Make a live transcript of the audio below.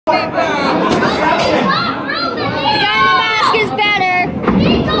The guy in the mask is better. I'm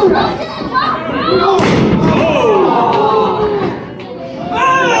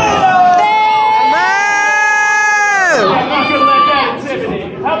not gonna let that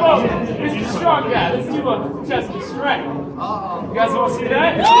intimidate. How about this is a strong guy? Let's do a chest and strength. You guys want to see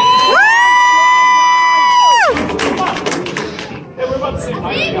that? Hey, we're about to say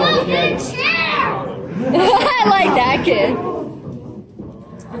hi. I like that kid.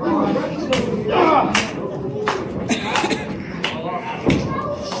 You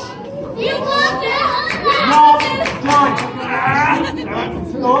want it?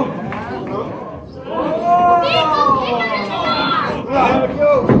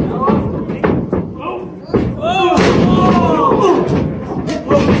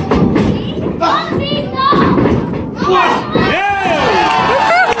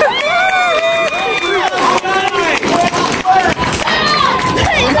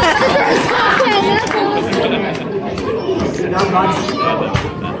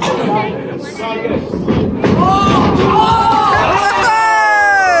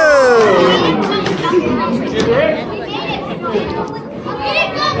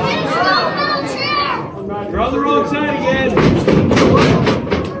 You're on the wrong side again.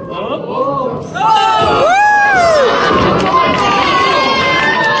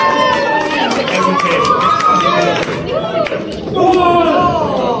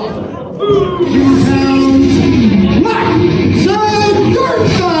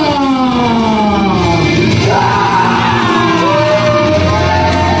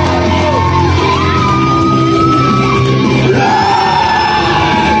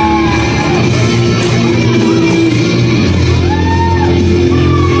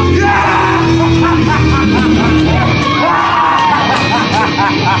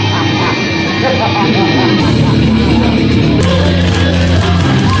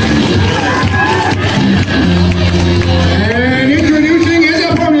 And introducing his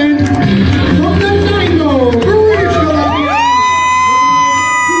opponent from the Mango, British Columbia,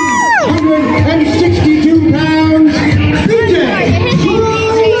 162 pounds, BJ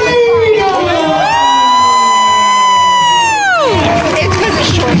Torino. It's because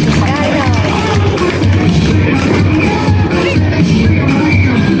it's short. I know.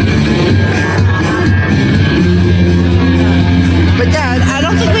 But Dad, I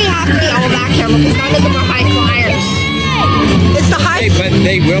don't think we have to be all back here because none of them are high flyers. It's the high. But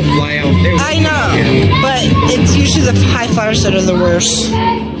they will fly out. I know, but it's usually the high flyers that are the worst.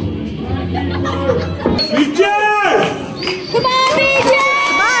 BJ! Come on, BJ!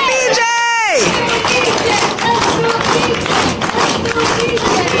 Come on, BJ! Kid,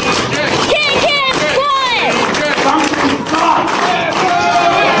 one!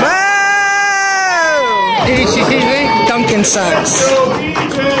 Whoa! Did she see me? Duncan sucks.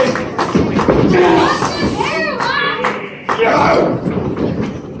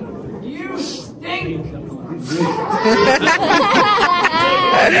 You stink!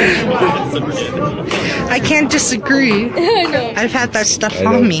 I can't disagree. I've had that stuff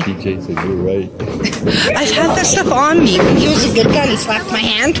on me. DJ said you're right. I've had that stuff on me. When he was a good guy, he slapped my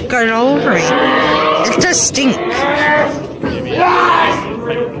hand, got it all over me. It does stink. You're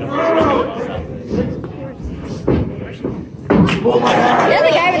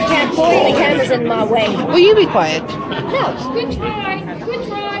the guy with the camera pointing the camera's in my way. Will you be quiet? No, good try. Good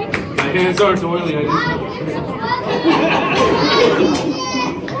try. My hands aren't oily.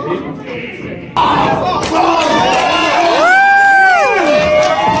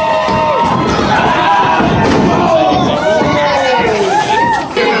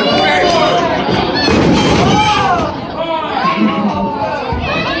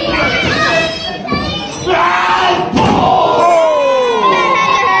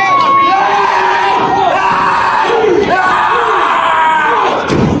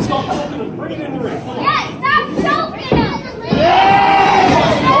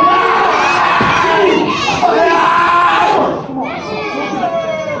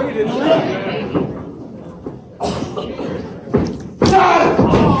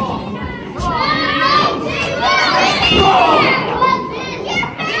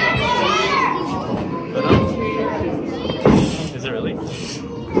 Is it really?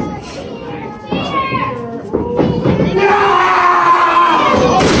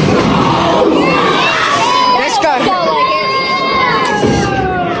 Let's go.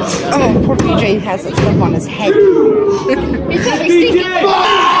 Oh, poor PJ has that stuff on his head. BJ!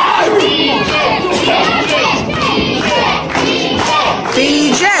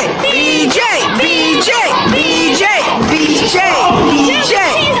 BJ! BJ! BJ! BJ! BJ!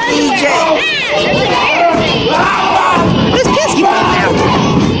 BJ! This kid's getting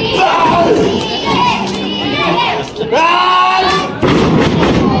out.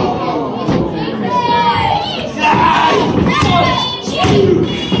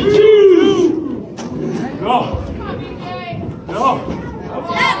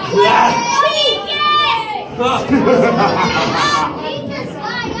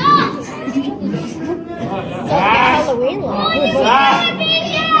 Halloween light.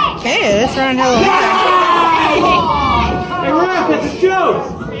 Okay, let's run Halloween. Hey, Raph, that's a joke!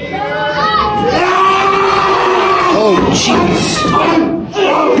 Oh, jeez.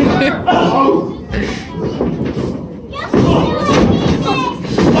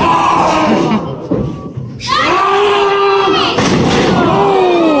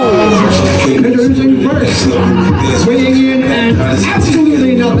 Introducing first, weighing in at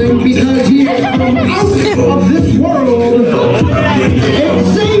absolutely nothing because he is from out of this world,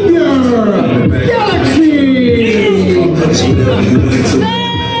 Xavier Galaxy!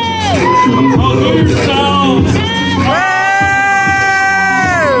 Oh, yourselves!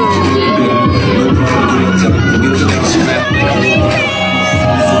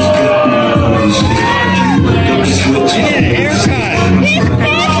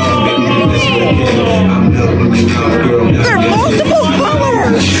 They're multiple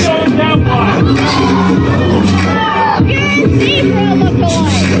colors! You're a zebra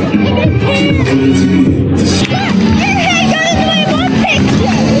lookalike. Look at him. Look, your head got in the way of my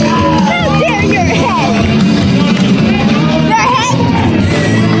picture. How dare your head? Your head?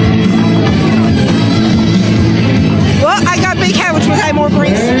 Well, I got big head, which means I have more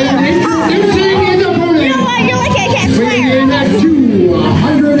brains. Introducing his opponent, You know what? You're like a cat weighing slayer. in at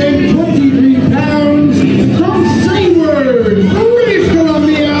 223 pounds from Seward, British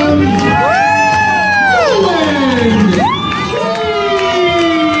Columbia, Roland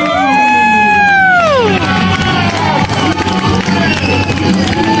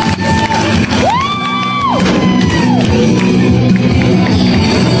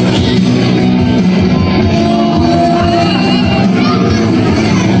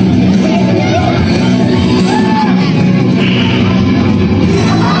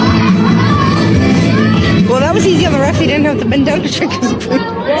Well, that was easy on the ref. He didn't have to bend down to check his boot.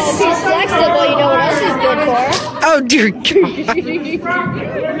 Well, if he's flexible, you know what else he's good for? Oh, dear God. He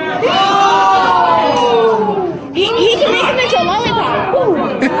can make him into a lollipop. Ooh.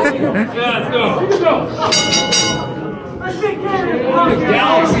 Yeah, let's go. The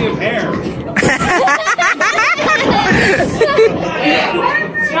galaxy of hair.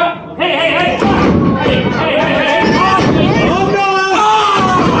 Hey, hey, hey! Hey, hey, hey, hey! Oh, no!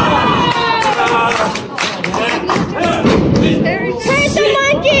 Where's the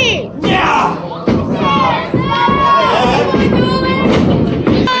monkey? Yeah!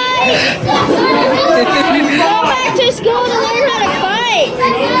 Go back to school to learn how to fight.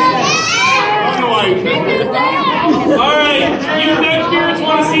 Alright, you neckbeards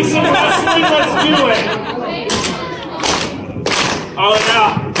want to see some wrestling? Let's do it! Oh,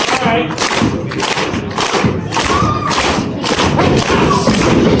 yeah. Alright.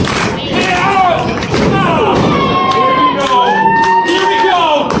 Get out! Here we go! Here we go!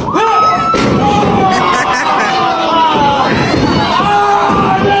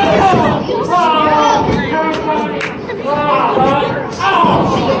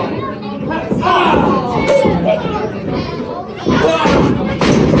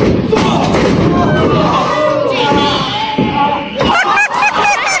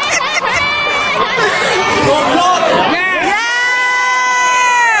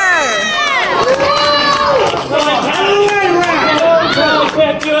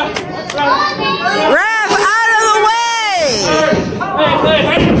 Rev, out of the way! Rev,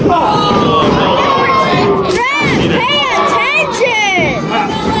 pay attention.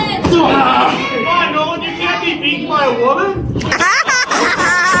 Come on, Nolan, you can't be beaten by a woman?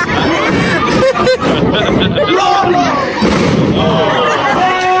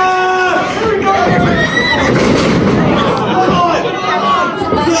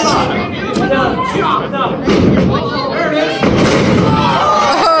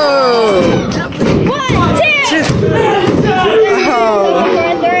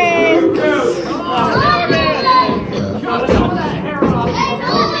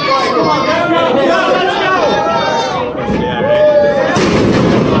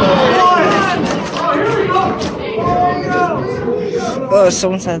 Oh,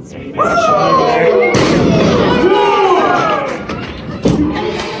 someone said flashing over there.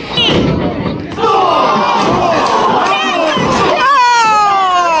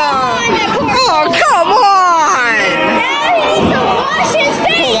 Oh, come on!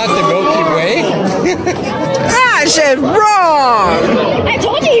 Pull out the Milky Way. I said wrong! I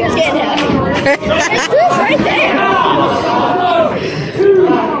told you he was getting hit. There's proof right there.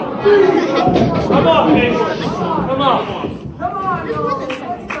 Come on, Nick. Come on.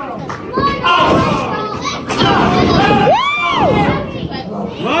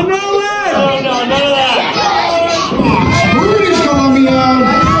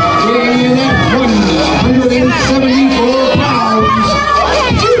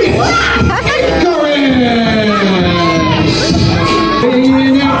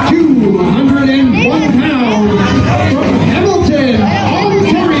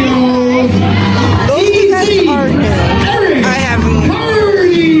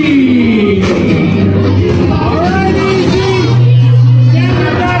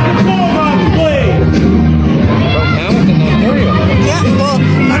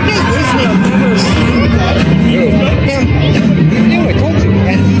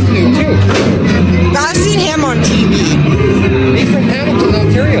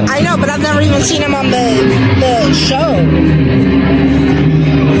 haven't seen him on the show.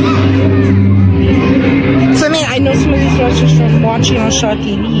 So I mean, I know some of these wrestlers from watching on Shaw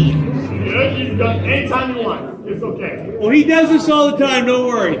TV. Good, you can go anytime you want. It's okay. Well, he does this all the time. Don't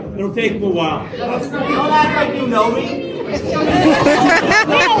worry. It'll take him a while. Don't act like you know me. We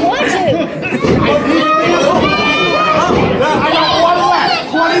don't want to. I got one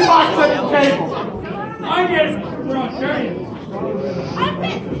left. $20 at the table. I get it. We're on turn.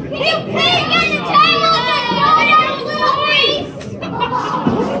 You can't get the table and then throw it on his little face.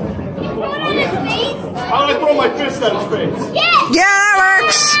 Throw it on his face. How do I throw my fist at his face? Yes. Yeah, that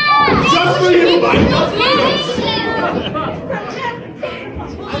works. Just for you, buddy.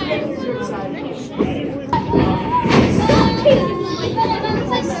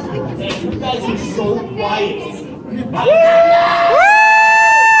 You guys are so quiet.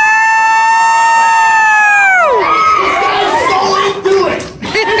 So into it.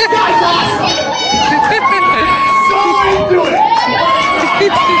 This guy's awesome. So into it.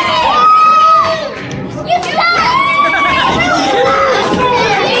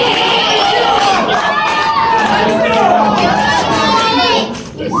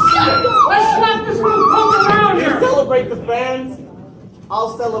 You suck. Let's slap this little punk around here. Celebrate the fans.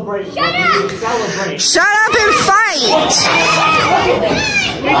 I'll celebrate. Shut up. Celebrate. Shut up and fight. Just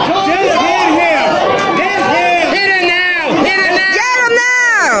hit him. Hit him. Hit him now. Hit him now. Get him now.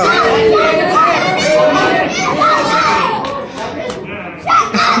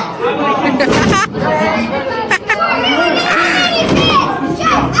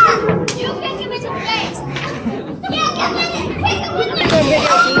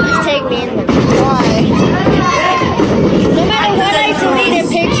 Just take me in there. Why? No matter what I delete in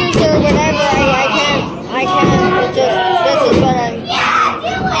pictures or whatever, I can't just, this is what I'm.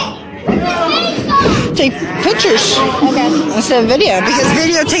 Take pictures Okay. instead of video because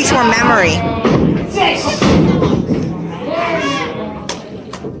video takes more memory.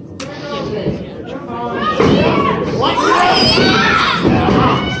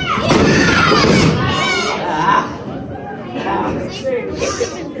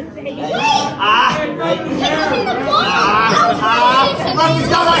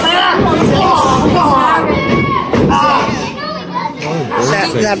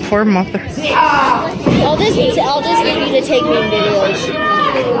 That poor mother. I'll just need you to take me in videos.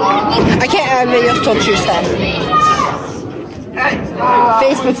 I can't add videos till Tuesday.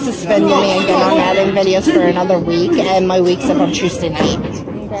 Facebook suspended me again on adding videos for another week, and my week's up on Tuesday night.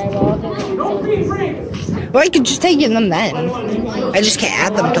 Okay, well, I'll do it. Well, I could just take them then. I just can't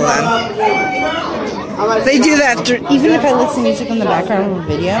add them to them. They do that after, even if I listen to music in the background of a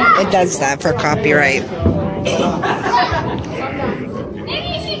video, it does that for copyright. Maybe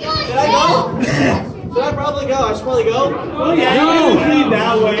you should go Should I go? Should I probably go? I should probably go. Oh, yeah. No, leave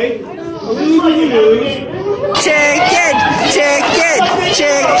that way. Lose. Chicken, chicken,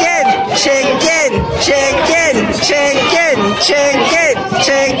 chicken, chicken, chicken, chicken, chicken, chicken,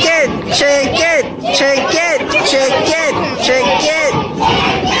 chicken, chicken, chicken, chicken.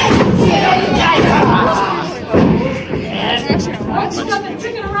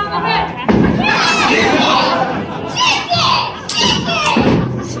 Chicken around the head.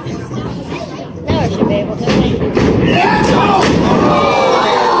 Now I should be able to.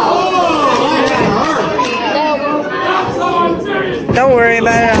 Don't worry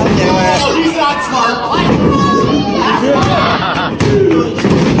about it, I'll do it. Oh, he's not smart.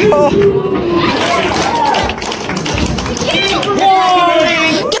 Oh. Whoa!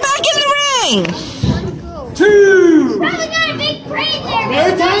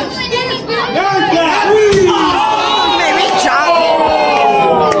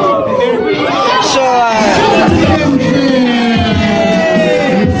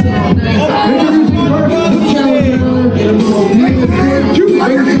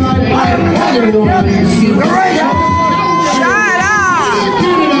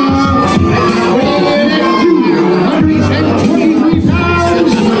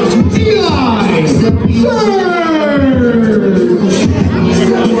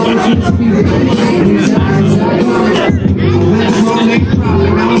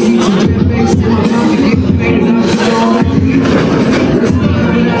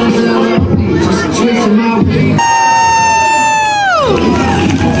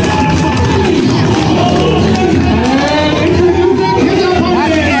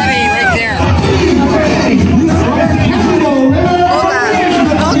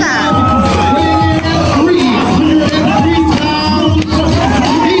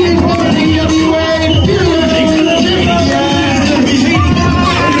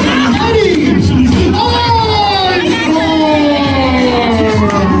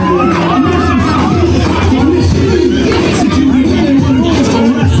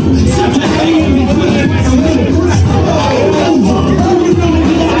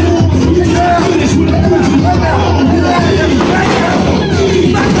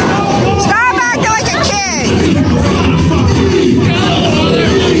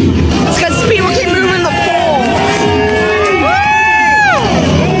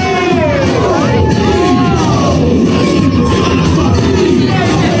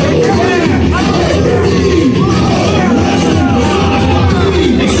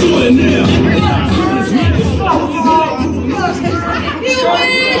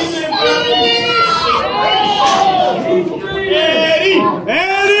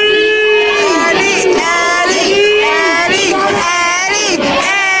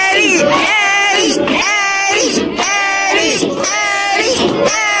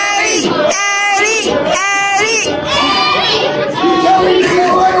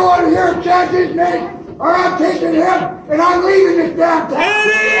 That's his name, or I'm taking him and I'm leaving this damn town.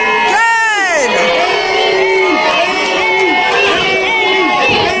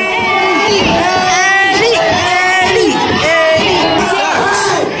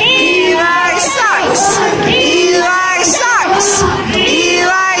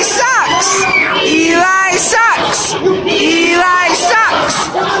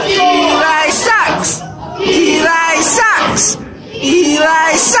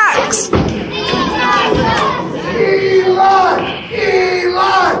 Eli sucks!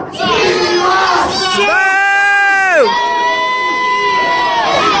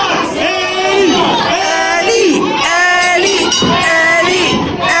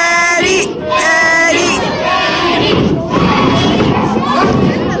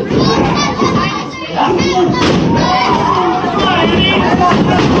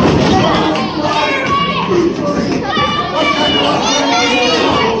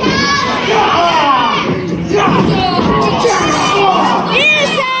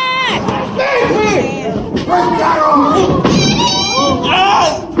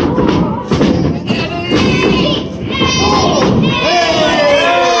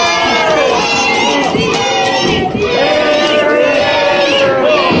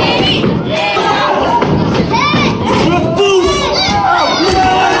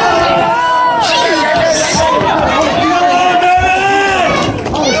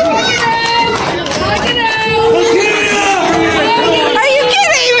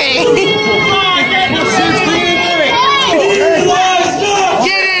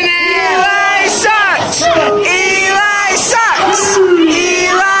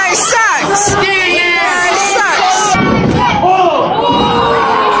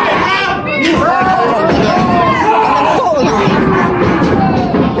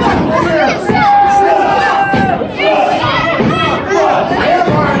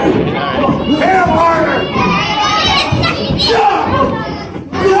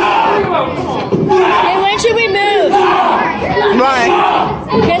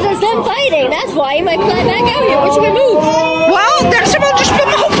 That's why he might fly back out here. What should we move? Well, then someone just put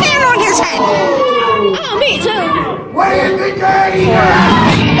the whole pan on his head. Oh, me too. What do you think you're eating?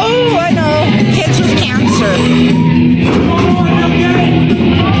 Oh, I know. Kids with cancer.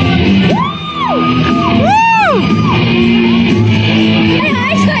 Woo! Hey, I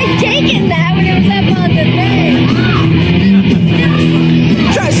tried taking that when it was up on the thing.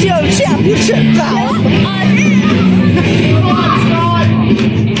 Trust your championship belt.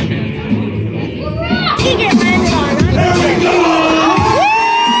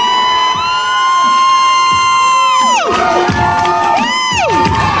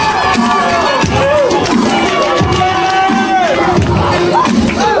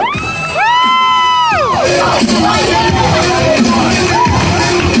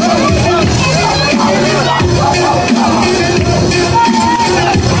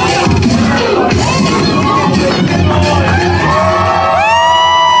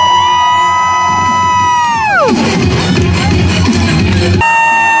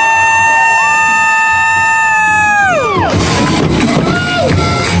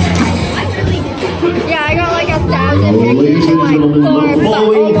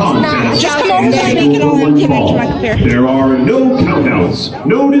 There are no countouts,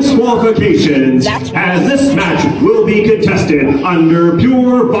 no disqualifications, as this match will be contested under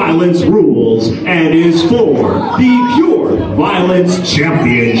Pure Violence rules and is for the Pure Violence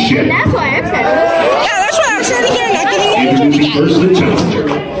Championship. That's why I'm saying. Yeah, that's why I'm saying again. Introducing first the challenger.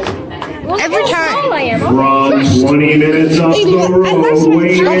 Every time. From 20 minutes up the road,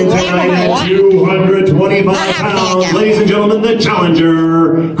 weighing in tonight at 225 pounds, ladies and gentlemen, the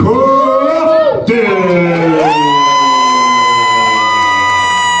challenger, Crofton.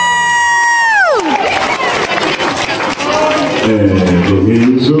 And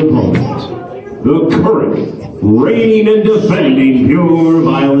his opponent, the current, reigning and defending Pure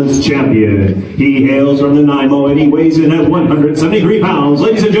Violence champion. He hails from the Nanaimo and he weighs in at 173 pounds.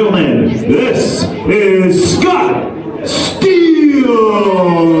 Ladies and gentlemen, this is Scott Steele.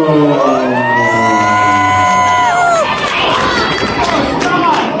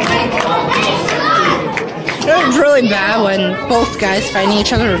 It's really bad when both guys fighting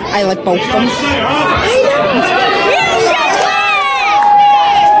each other. I like both of them.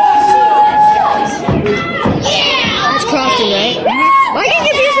 That's Crofton, right? Why get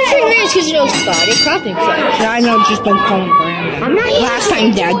confused between names? Because you know Scotty Crofton. Yeah, I know, just don't call him Brandon. I'm not. Last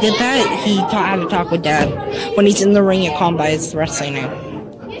time Dad did that, he taught how to talk with Dad. When he's in the ring, you call him by his wrestling name.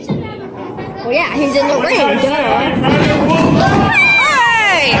 Well, yeah, he's in the ring. Duh.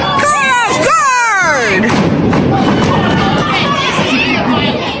 Hey! Go off guard!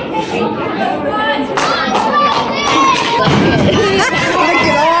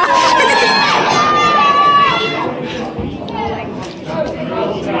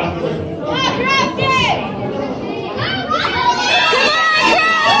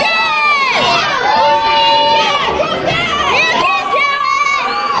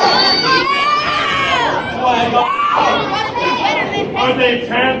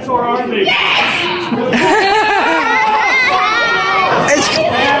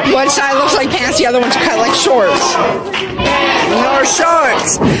 pants. The other one's cut like shorts. No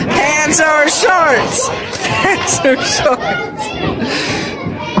shorts. Pants or shorts. Pants or shorts.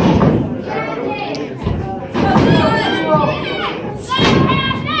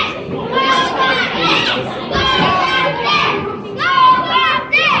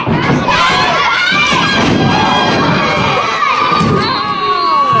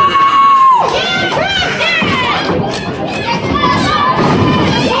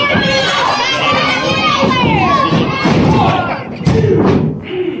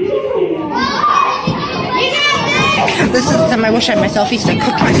 This is the time I wish I had my selfie stick.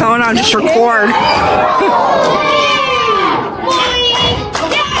 Click my phone, I'll just record.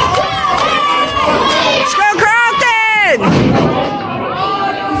 Let's go, Crofton!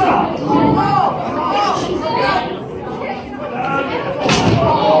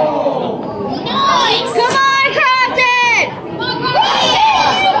 Come on, Crofton!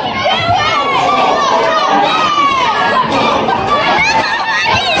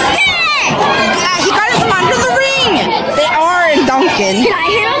 He got it from under the ring! They are in Duncan. Can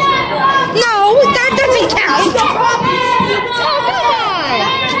I hit him? No, that doesn't count. Oh, come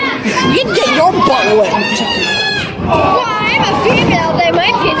on! You can get your butt whipped. Well, I'm a female, they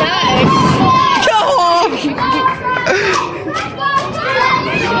might be nice.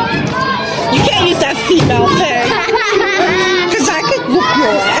 You can't use that female thing. Because I could whoop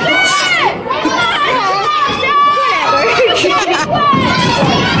your ass.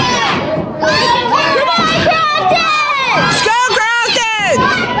 Let's go, Crofton!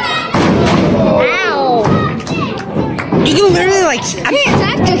 Ow! You can literally like... Hey, it's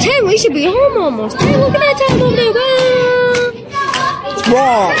after 10, we should be home almost. Hey, look at that time on the It's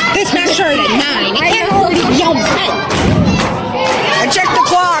wrong. This match started at 9. It can't already be on 10. I checked the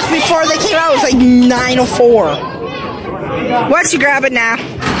clock before they came out. It was like 9:04. What's you grabbing now?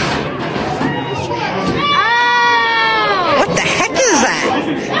 Oh! What the heck is that?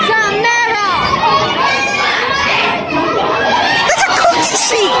 Some metal! That's a cookie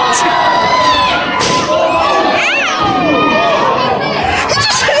sheet! He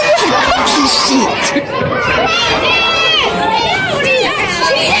just said it was a cookie sheet!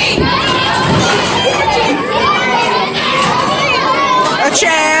 A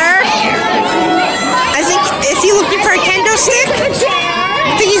chair? I think, is he looking for a kendo stick?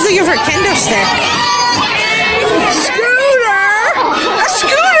 I think he's looking for a kendo stick. Scooter! A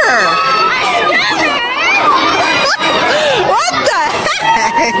scooter! What the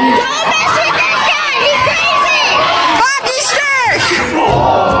heck? Don't mess with this guy! He's crazy! Hockey stick!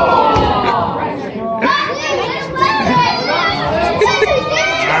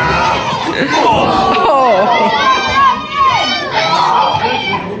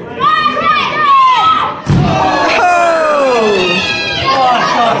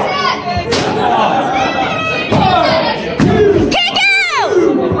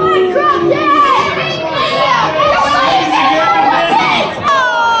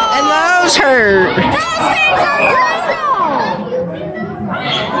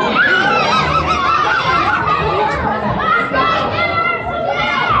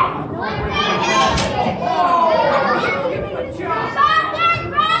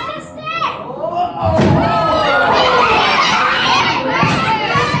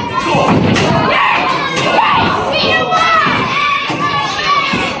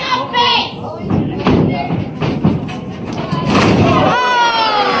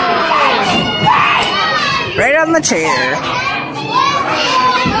 Right on the chair.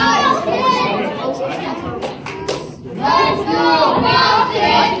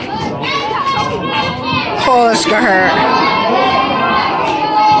 Oh, this got hurt.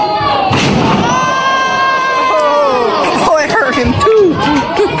 Oh, it hurt him too.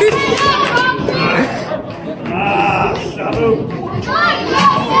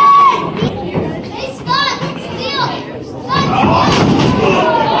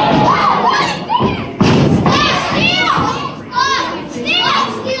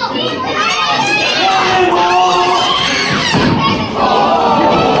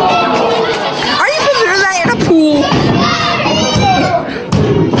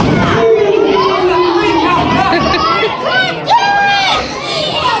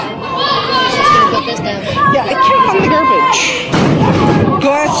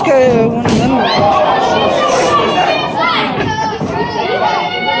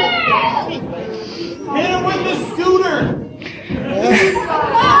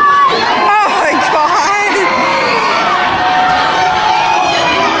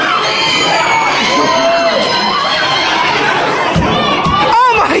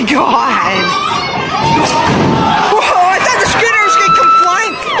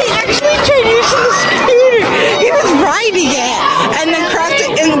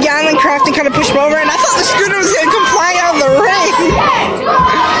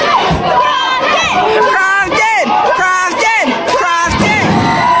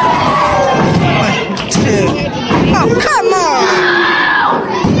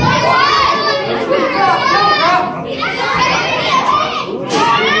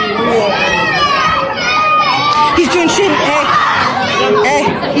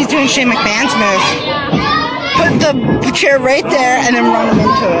 He's doing Shane McMahon's move. Put the chair right there and then run him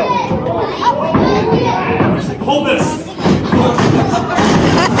into it. Hold this.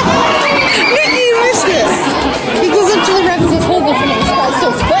 Mickey, you missed it. He goes up to the ref and says, hold this, and this guy's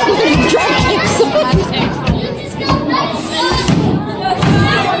so fat, he's gonna drop kicks.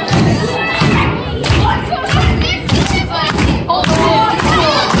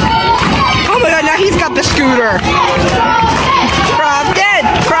 Oh my god, now he's got the scooter. Croft dead,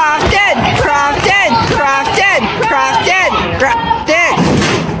 Croft dead, Croft dead, Croft dead, Croft dead, Croft dead.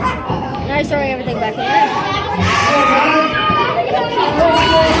 Now he's throwing everything back in there.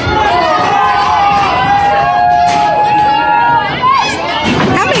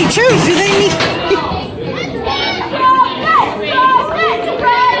 How many chews do they need?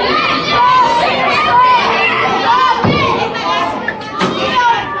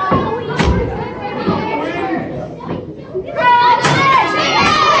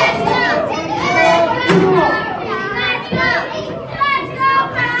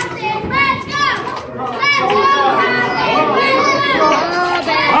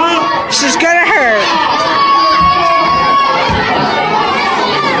 This is gonna hurt.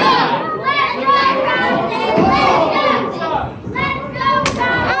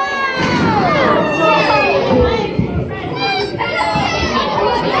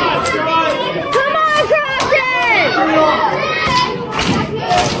 Come on, Crofton!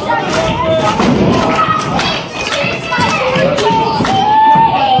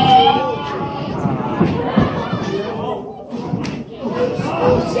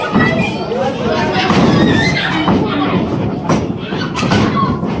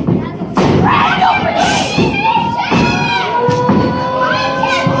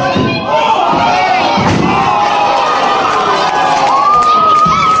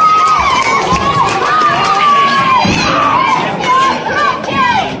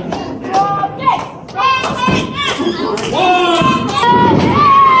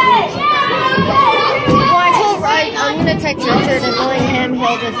 I'm gonna text Richard and knowing him,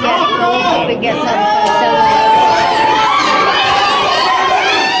 he'll just get some.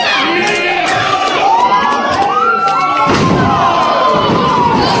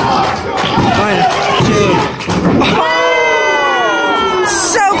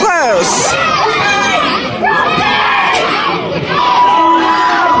 So close.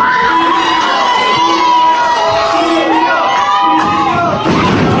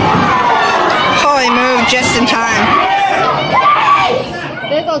 Holy move just in time.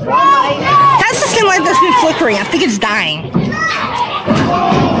 There goes one light. That's the same light that's been flickering. I think it's dying.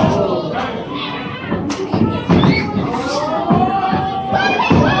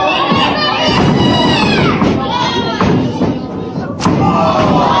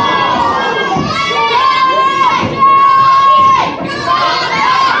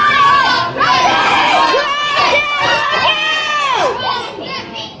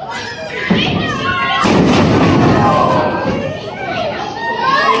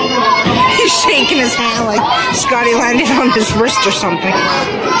 He's shaking his hand like Scotty landed on his wrist or something.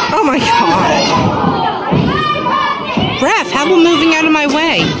 Oh my god. Ref, how about moving out of my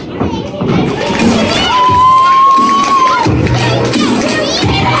way?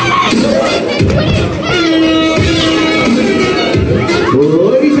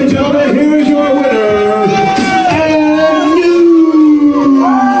 Ladies and gentlemen, here's your winner, and new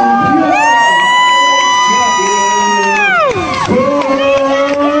champion,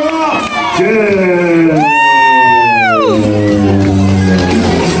 Crofton.